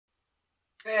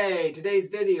Hey, today's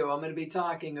video I'm going to be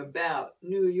talking about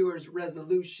New Year's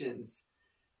resolutions,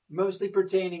 mostly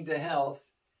pertaining to health,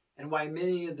 and why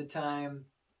many of the time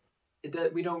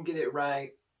we don't get it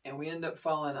right and we end up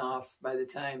falling off by the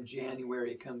time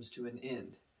January comes to an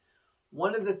end.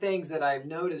 One of the things that I've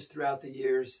noticed throughout the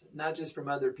years, not just from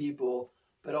other people,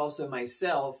 but also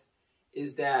myself,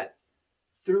 is that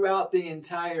throughout the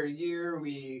entire year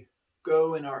we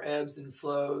go in our ebbs and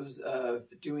flows of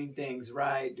doing things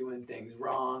right, doing things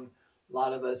wrong. A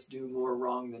lot of us do more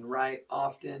wrong than right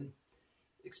often,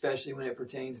 especially when it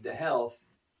pertains to health.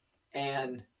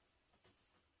 And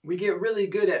we get really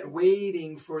good at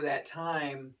waiting for that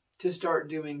time to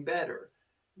start doing better,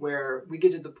 where we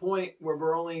get to the point where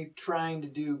we're only trying to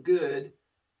do good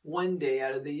one day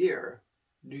out of the year,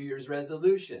 New Year's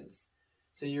resolutions.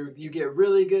 So you get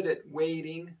really good at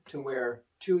waiting to where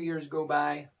 2 years go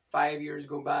by, 5 years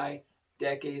go by,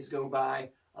 decades go by,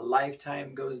 a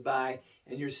lifetime goes by,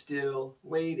 and you're still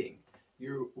waiting.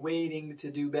 You're waiting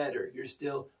to do better. You're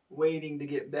still waiting to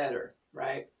get better,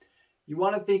 right? You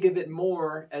want to think of it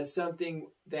more as something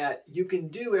that you can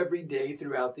do every day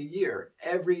throughout the year.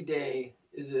 Every day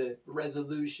is a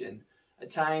resolution, a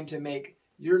time to make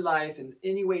your life in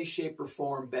any way, shape, or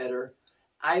form better.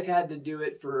 I've had to do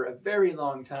it for a very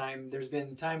long time. There's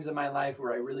been times in my life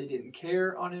where I really didn't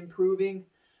care on improving.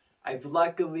 I've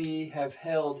luckily have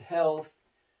held health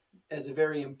as a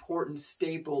very important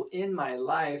staple in my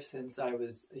life since I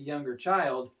was a younger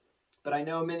child, but I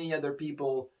know many other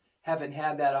people haven't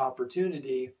had that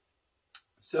opportunity.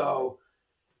 So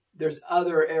there's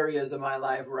other areas of my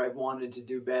life where I've wanted to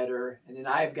do better, and then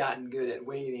I've gotten good at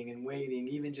waiting,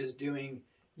 even just doing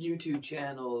YouTube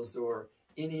channels or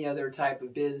any other type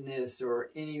of business or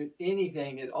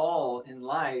anything at all in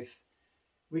life.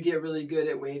 We get really good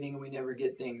at waiting and we never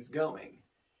get things going.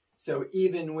 So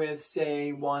even with,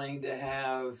 say, wanting to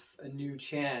have a new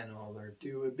channel or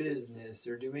do a business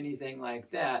or do anything like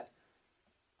that,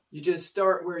 you just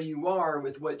start where you are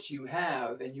with what you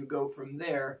have and you go from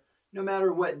there no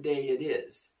matter what day it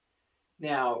is.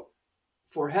 Now,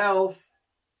 for health,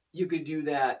 you could do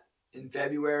that in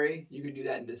February, you could do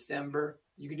that in December,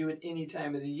 you could do it any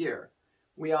time of the year.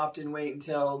 We often wait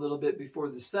until a little bit before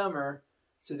the summer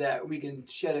so that we can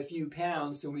shed a few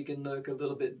pounds so we can look a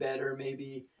little bit better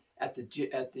maybe at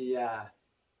the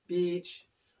beach,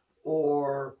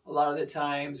 or a lot of the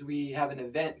times we have an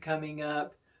event coming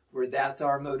up where that's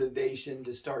our motivation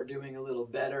to start doing a little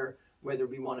better, whether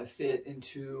we want to fit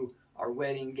into our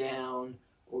wedding gown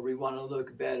or we want to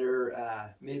look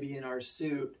better maybe in our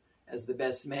suit as the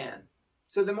best man.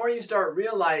 So the more you start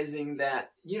realizing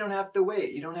that you don't have to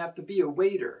wait, you don't have to be a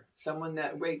waiter, someone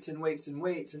that waits and waits and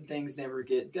waits and things never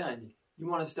get done. You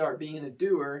want to start being a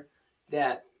doer,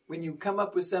 that when you come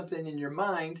up with something in your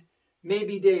mind,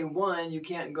 maybe day one you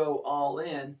can't go all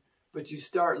in, but you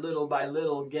start little by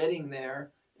little getting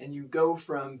there, and you go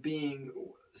from being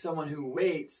someone who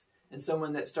waits and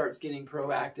someone that starts getting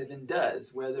proactive and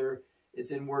does, whether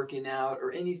it's in working out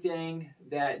or anything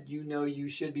that you know you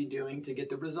should be doing to get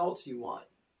the results you want.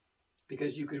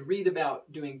 Because you could read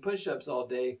about doing push-ups all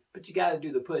day, but you got to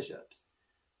do the push-ups,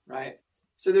 right?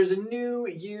 So there's a new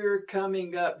year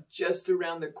coming up just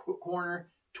around the corner.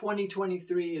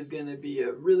 2023 is going to be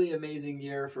a really amazing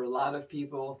year for a lot of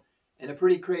people and a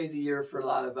pretty crazy year for a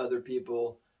lot of other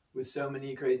people, with so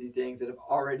many crazy things that have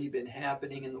already been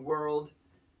happening in the world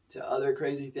to other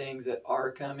crazy things that are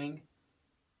coming.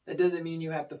 That doesn't mean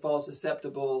you have to fall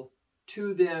susceptible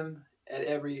to them at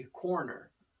every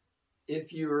corner.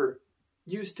 If you're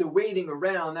used to waiting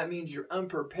around, that means you're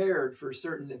unprepared for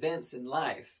certain events in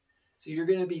life. So you're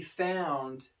going to be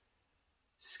found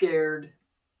scared,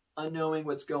 unknowing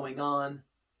what's going on,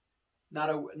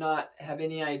 not have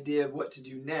any idea of what to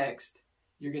do next.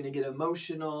 You're going to get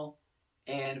emotional,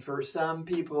 and for some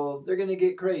people, they're going to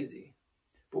get crazy.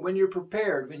 But when you're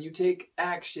prepared, when you take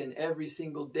action every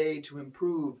single day to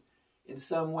improve in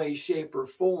some way, shape, or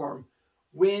form,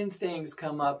 when things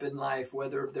come up in life,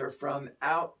 whether they're from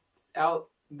out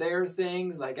there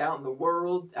things, like out in the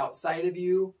world, outside of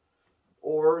you,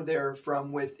 or they're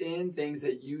from within, things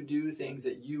that you do, things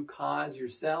that you cause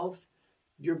yourself,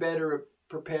 you're better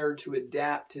prepared to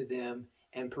adapt to them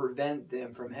and prevent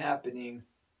them from happening,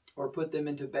 or put them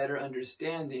into better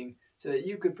understanding so that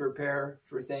you could prepare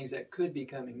for things that could be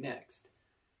coming next.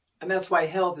 And that's why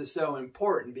health is so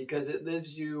important, because it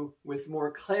leaves you with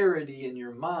more clarity in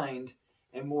your mind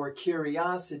and more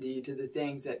curiosity to the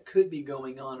things that could be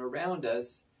going on around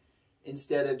us,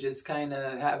 instead of just kind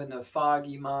of having a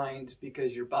foggy mind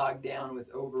because you're bogged down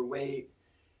with overweight,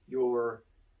 your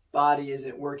body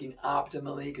isn't working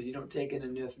optimally because you don't take in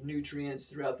enough nutrients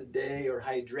throughout the day or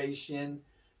hydration,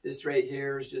 This right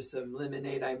here is just some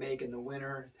lemonade I make in the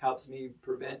winter. It helps me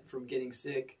prevent from getting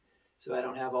sick, so I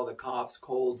don't have all the coughs,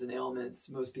 colds, and ailments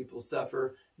most people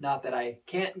suffer. Not that I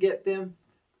can't get them,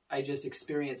 I just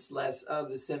experience less of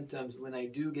the symptoms when I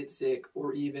do get sick,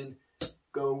 or even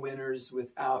go winters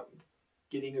without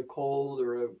getting a cold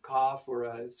or a cough or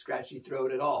a scratchy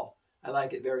throat at all. I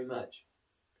like it very much.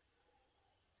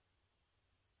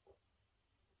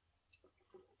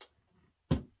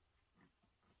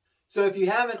 So if you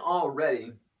haven't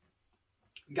already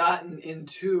gotten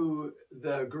into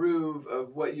the groove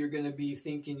of what you're going to be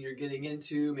thinking you're getting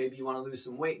into, maybe you want to lose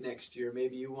some weight next year,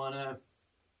 maybe you want to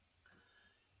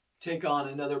take on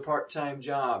another part-time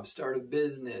job, start a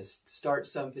business, start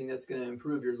something that's going to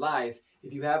improve your life.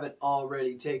 If you haven't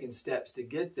already taken steps to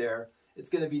get there, it's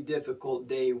going to be difficult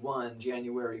day one,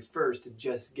 January 1st, to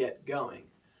just get going.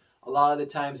 A lot of the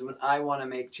times when I want to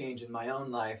make change in my own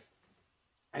life,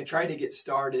 I try to get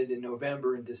started in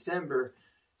November and December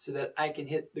so that I can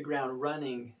hit the ground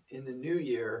running in the new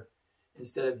year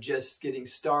instead of just getting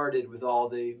started with all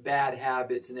the bad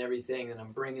habits and everything that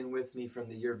I'm bringing with me from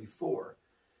the year before.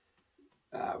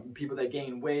 People that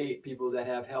gain weight, people that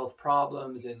have health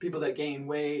problems, and people that gain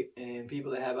weight and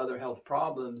people that have other health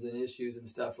problems and issues and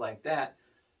stuff like that,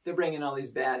 they're bringing all these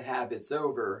bad habits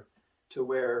over to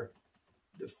where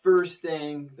the first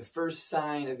thing, the first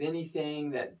sign of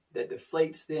anything that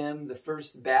deflates them, the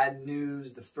first bad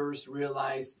news, the first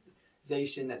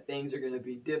realization that things are going to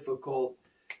be difficult,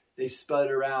 they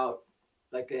sputter out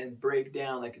and break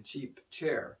down like a cheap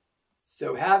chair.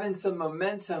 So having some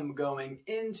momentum going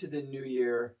into the new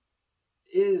year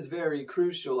is very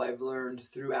crucial, I've learned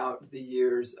throughout the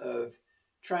years of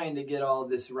trying to get all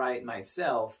this right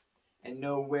myself and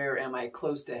know where am I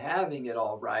close to having it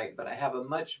all right, but I have a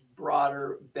much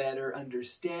broader, better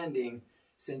understanding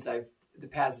since the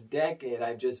past decade,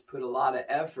 I've just put a lot of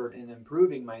effort in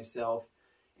improving myself,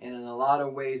 and in a lot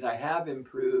of ways I have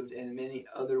improved, and in many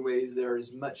other ways there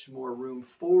is much more room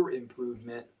for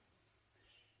improvement.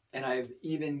 And I've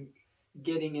even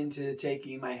getting into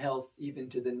taking my health even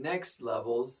to the next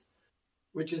levels,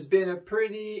 which has been a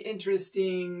pretty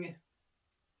interesting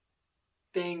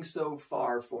thing so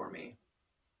far for me.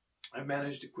 I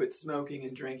managed to quit smoking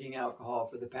and drinking alcohol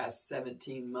for the past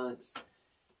 17 months.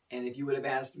 And if you would have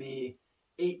asked me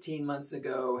 18 months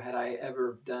ago, had I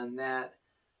ever done that,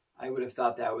 I would have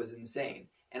thought that was insane.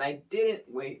 And I didn't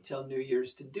wait till New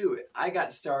Year's to do it. I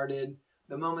got started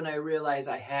the moment I realized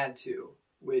I had to,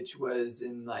 which was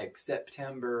in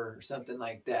September or something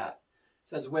like that.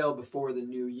 So that's well before the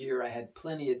new year. I had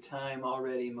plenty of time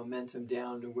already, momentum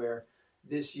down to where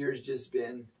this year's just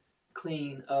been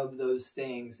clean of those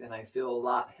things, and I feel a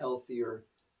lot healthier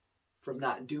from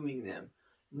not doing them.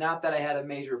 Not that I had a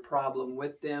major problem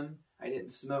with them. I didn't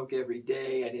smoke every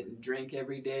day. I didn't drink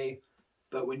every day.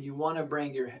 But when you want to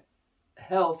bring your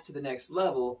health to the next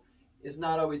level, it's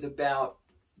not always about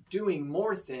doing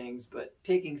more things, but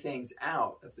taking things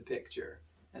out of the picture.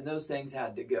 And those things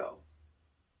had to go.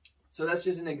 So that's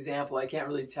just an example. I can't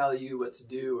really tell you what to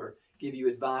do or give you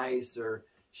advice or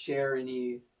share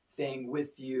anything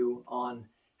with you on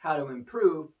how to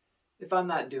improve if I'm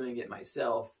not doing it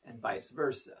myself, and vice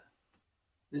versa.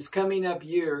 This coming up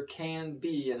year can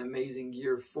be an amazing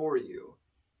year for you.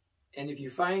 And if you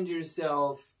find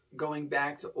yourself going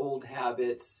back to old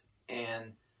habits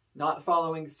and not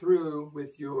following through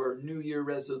with your New Year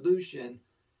resolution,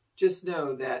 just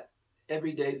know that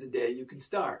every day is a day you can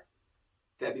start.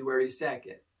 February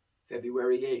 2nd,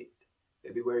 February 8th,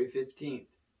 February 15th,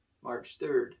 March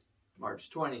 3rd,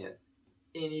 March 20th.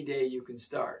 Any day you can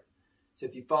start. So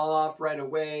if you fall off right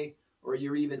away, or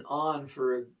you're even on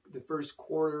for the first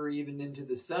quarter, even into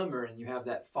the summer, and you have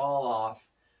that fall off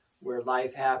where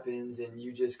life happens and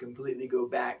you just completely go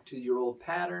back to your old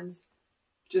patterns,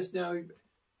 just know,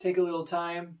 take a little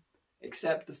time,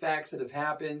 accept the facts that have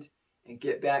happened, and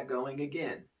get back going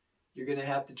again. You're going to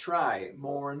have to try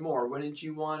more and more. Wouldn't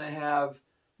you want to have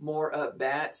more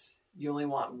up-bats? You only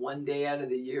want one day out of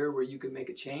the year where you can make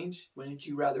a change. Wouldn't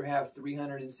you rather have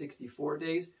 364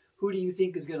 days? Who do you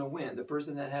think is going to win? The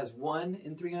person that has one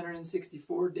in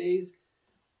 364 days,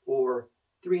 or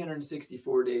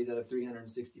 364 days out of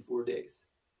 364 days?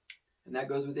 And that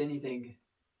goes with anything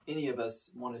any of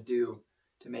us want to do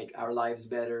to make our lives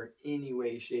better any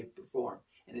way, shape, or form.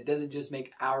 And it doesn't just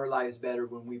make our lives better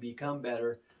when we become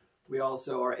better. We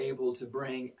also are able to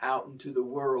bring out into the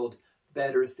world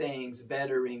better things,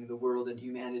 bettering the world and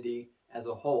humanity as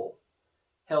a whole.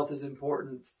 Health is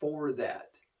important for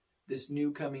that. This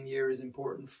new coming year is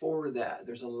important for that.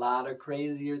 There's a lot of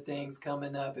crazier things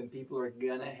coming up, and people are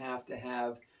going to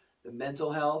have the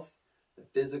mental health, the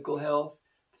physical health,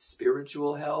 the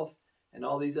spiritual health, and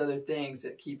all these other things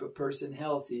that keep a person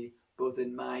healthy, both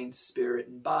in mind, spirit,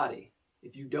 and body.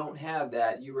 If you don't have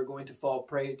that, you are going to fall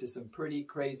prey to some pretty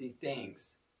crazy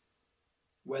things.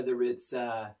 Whether it's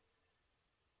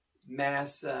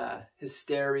mass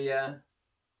hysteria,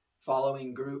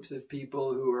 following groups of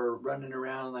people who are running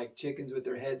around like chickens with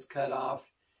their heads cut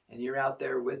off, and you're out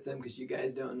there with them because you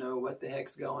guys don't know what the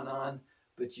heck's going on,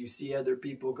 but you see other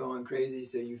people going crazy,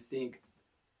 so you think,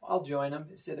 I'll join them.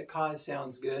 Say the cause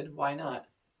sounds good. Why not?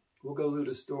 We'll go loot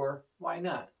a store. Why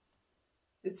not?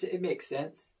 It makes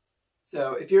sense.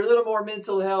 So if you're a little more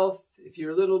mental health, if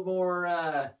you're a little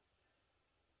more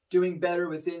doing better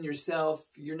within yourself,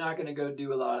 you're not going to go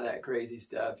do a lot of that crazy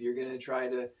stuff. You're going to try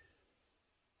to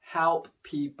help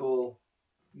people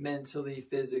mentally,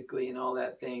 physically, and all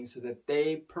that thing so that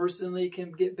they personally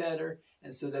can get better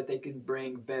and so that they can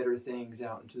bring better things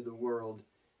out into the world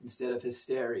instead of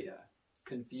hysteria,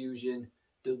 confusion,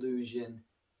 delusion,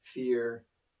 fear,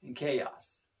 and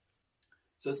chaos.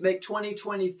 So let's make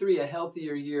 2023 a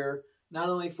healthier year, not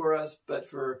only for us, but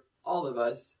for all of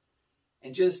us.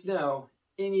 And just know,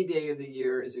 any day of the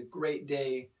year is a great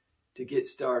day to get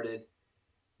started.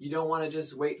 You don't want to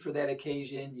just wait for that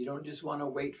occasion. You don't just want to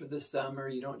wait for the summer.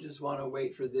 You don't just want to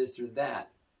wait for this or that.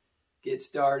 Get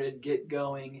started, get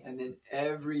going, and then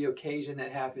every occasion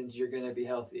that happens, you're going to be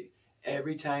healthy.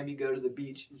 Every time you go to the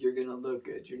beach, you're going to look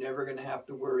good. You're never going to have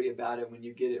to worry about it when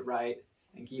you get it right,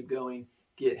 and keep going.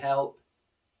 Get help.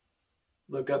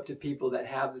 Look up to people that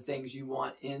have the things you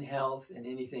want in health and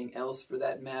anything else for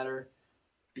that matter.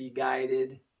 Be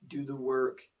guided, do the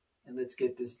work, and let's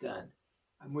get this done.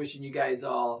 I'm wishing you guys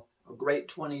all a great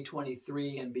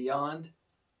 2023 and beyond.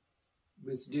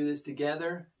 Let's do this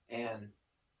together, and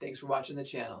thanks for watching the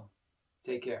channel.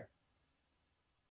 Take care.